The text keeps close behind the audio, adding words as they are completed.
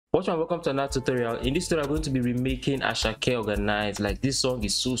Watch and welcome to another tutorial. In this tutorial, I'm going to be remaking Asake Organize. Like, this song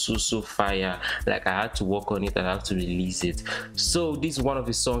is so fire. Like, I had to work on it and I have to release it. So this is one of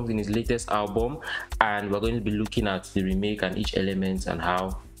his songs in his latest album, and we're going to be looking at the remake and each element and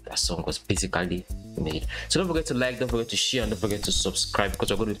how that song was basically made. So don't forget to like, don't forget to share, and don't forget to subscribe,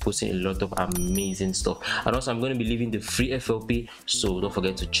 because we're going to be posting a lot of amazing stuff. And also, I'm going to be leaving the free FLP, so don't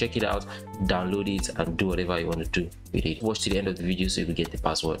forget to check it out, download it, and do whatever you want to do with it. Watch to the end of the video so you can get the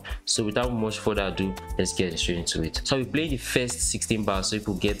password. So without much further ado, let's get straight into it. So we play the first 16 bars so you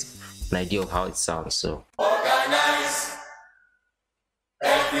could get an idea of how it sounds. So organize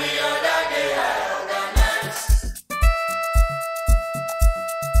every other day.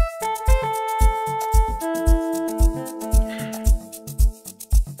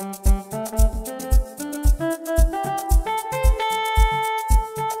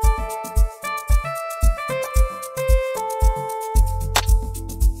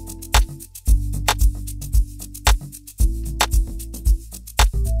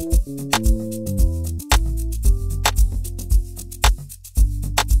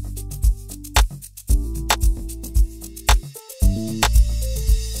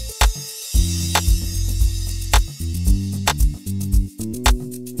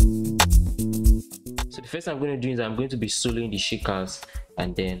 So the first thing I'm going to do is I'm going to be soloing the shakers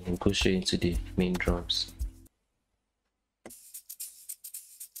and then go straight into the main drums.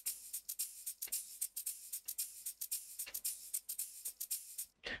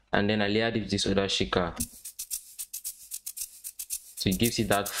 And then I layered it with this other shaker, so it gives it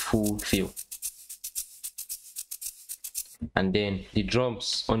that full feel. And then the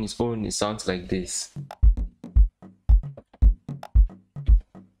drums on its own, it sounds like this.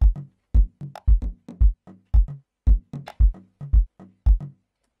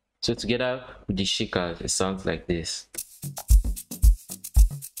 So together with the shakers, it sounds like this.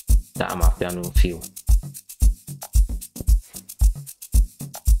 That piano feel.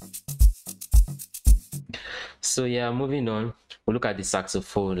 So yeah, moving on, we'll look at the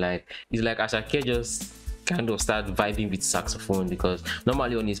saxophone. Like, it's like Asake just kind of start vibing with saxophone, because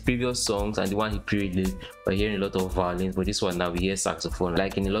normally on his previous songs and the one he pre-released, we're hearing a lot of violins, but this one now we hear saxophone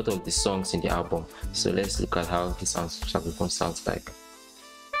like in a lot of the songs in the album. So let's look at how the saxophone sounds like.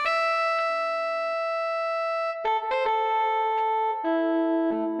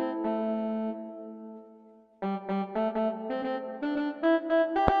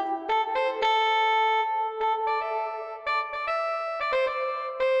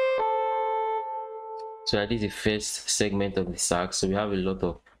 So that is the first segment of the sax. So we have a lot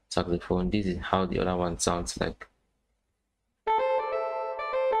of saxophone. This is how the other one sounds like.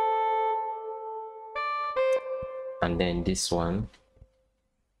 And then this one.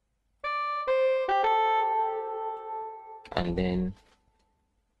 And then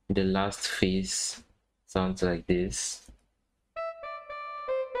the last phase sounds like this.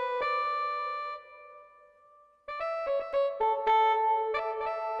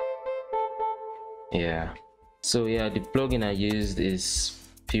 Yeah, so yeah, the plugin I used is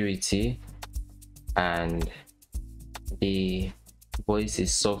Purity, and the voice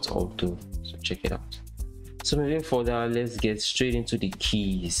is soft alto, so check it out. So moving further, let's get straight into the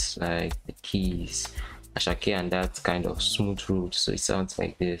keys. Like the keys, Asake and that kind of smooth root, so it sounds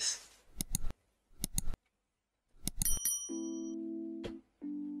like this.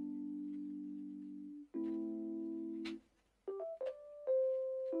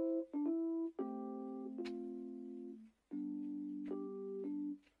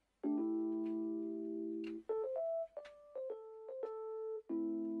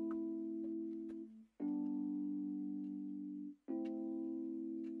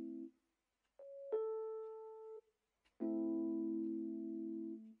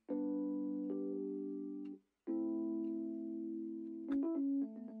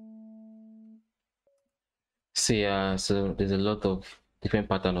 So yeah, so there's a lot of different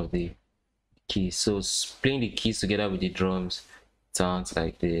pattern of the keys. So playing the keys together with the drums sounds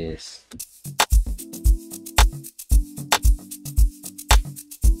like this.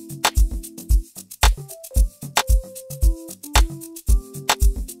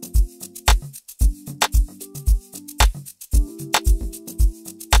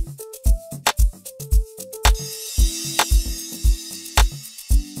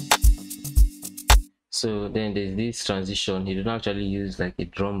 So then there's this transition. He didn't actually use like a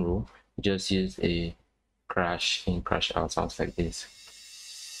drum roll, he just used a crash in, crash out, sounds like this.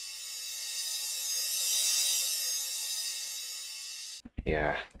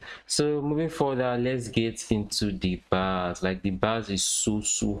 Yeah, so moving further, let's get into the bars. Like the bars is so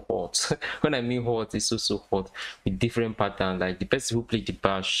hot. When I mean hot, it's so hot with different patterns. Like the person who played the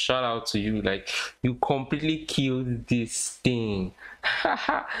bars, shout out to you. Like you completely killed this thing.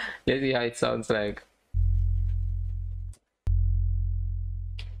 Let's see how it sounds like.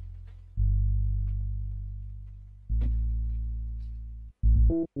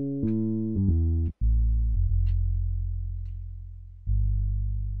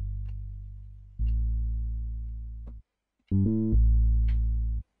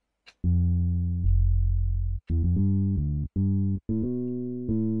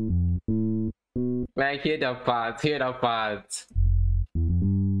 Like hear that part, hear that part.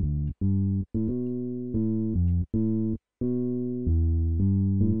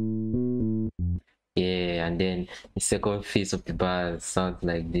 Yeah, and then the second phase of the bar sounds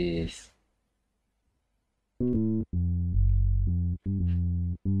like this.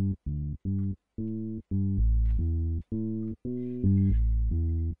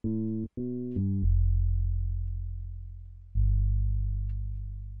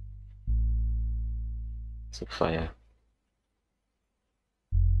 So fire.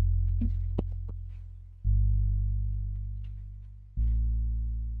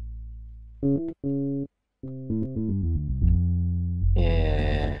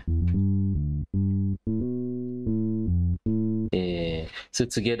 Yeah. Yeah. So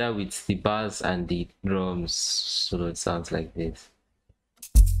together with the bass and the drums, so it sounds like this.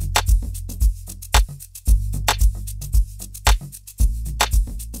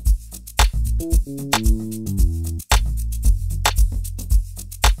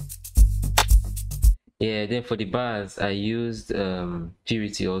 Yeah, then for the bars, I used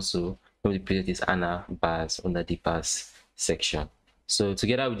Purity also. From the preset is Anna bars under the bass section. So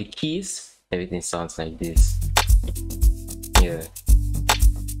together with the keys, everything sounds like this. Yeah.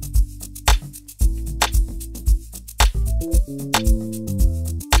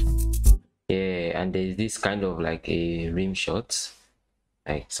 Yeah, and there's this kind of like a rim shot.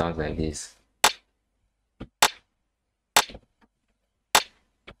 Like sounds like this.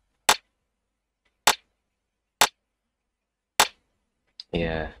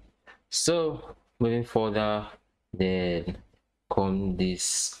 Yeah. So moving further, then come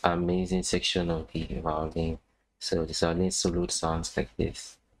this amazing section of the violin. So the violin solo sounds like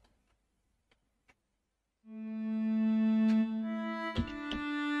this.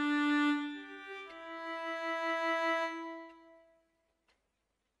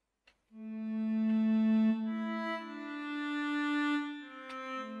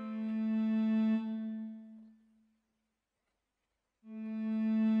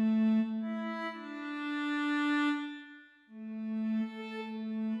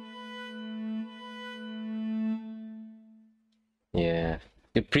 Yeah,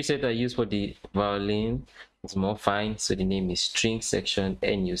 the preset I use for the violin is more fine, so the name is string section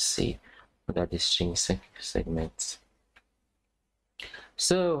NUC under the string segment.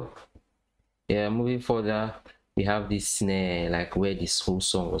 So yeah, moving further, we have this snare, like where this whole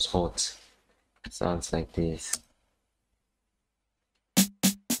song was hot. Sounds like this.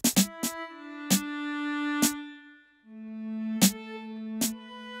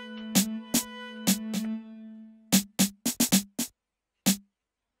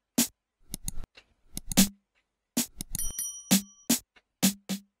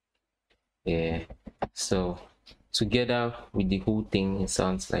 Yeah, so together with the whole thing, it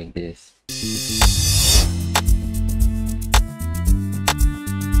sounds like this.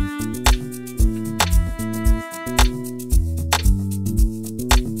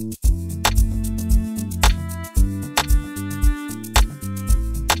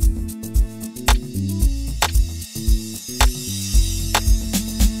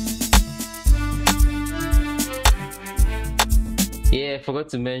 Yeah, I forgot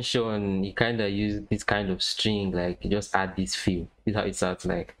to mention, you kind of use this kind of string, like you just add this feel. This is how it sounds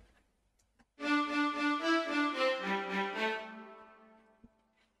like.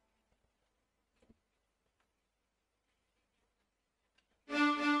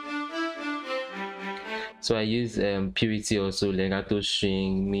 So I use Purity also, legato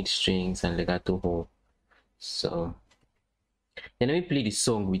string, mid strings, and legato whole. So then let me play the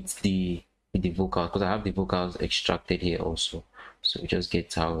song with the vocals, because I have the vocals extracted here also. So we just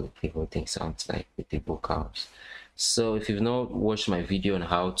get how the whole thing sounds like with the vocals. So if you've not watched my video on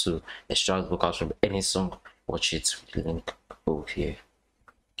how to extract vocals from any song, watch it with the link over here.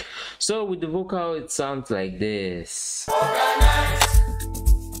 So with the vocal, it sounds like this. Organize.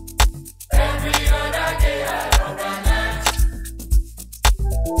 Every other day I organize.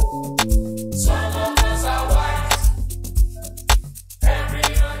 Some of us are white.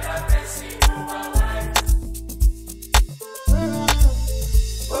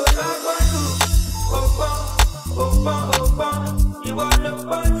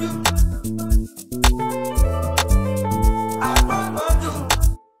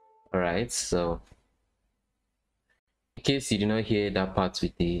 All right, so in case you did not hear that part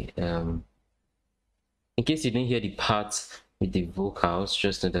with the in case you didn't hear the part with the vocals,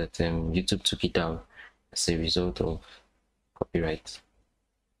 just know that YouTube took it down as a result of copyright.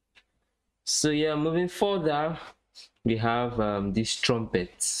 So yeah, moving further, we have these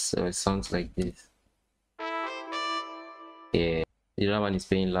trumpets. So it sounds like this. Yeah, the other one is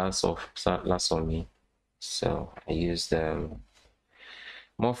playing last on me, so I used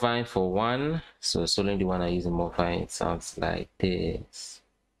Morphine for one. So soloing the one I use in Morphine, it sounds like this.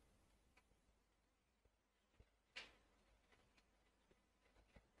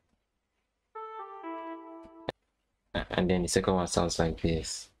 And then the second one sounds like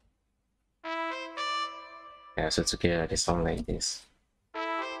this. Yeah, so together they sound like this.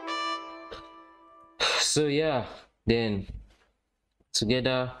 So yeah, then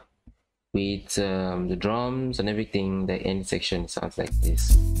together with the drums and everything, the end section sounds like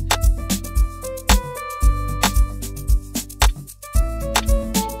this.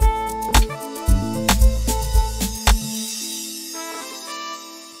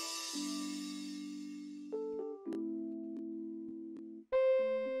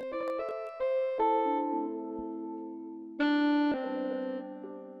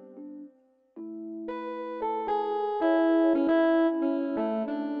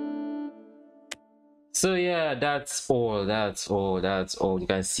 So yeah, that's all. You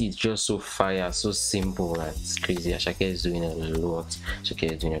can see it's just so fire, so simple, and it's crazy. Asake is doing a lot.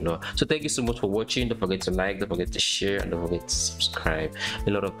 Asake is doing a lot. So thank you so much for watching. Don't forget to like, don't forget to share, and don't forget to subscribe. A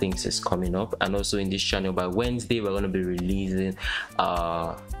lot of things is coming up, and also in this channel by Wednesday we're going to be releasing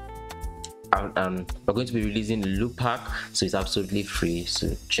we're going to be releasing the loop pack, so it's absolutely free,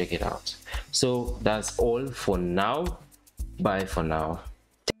 so check it out. So that's all for now. Bye for now.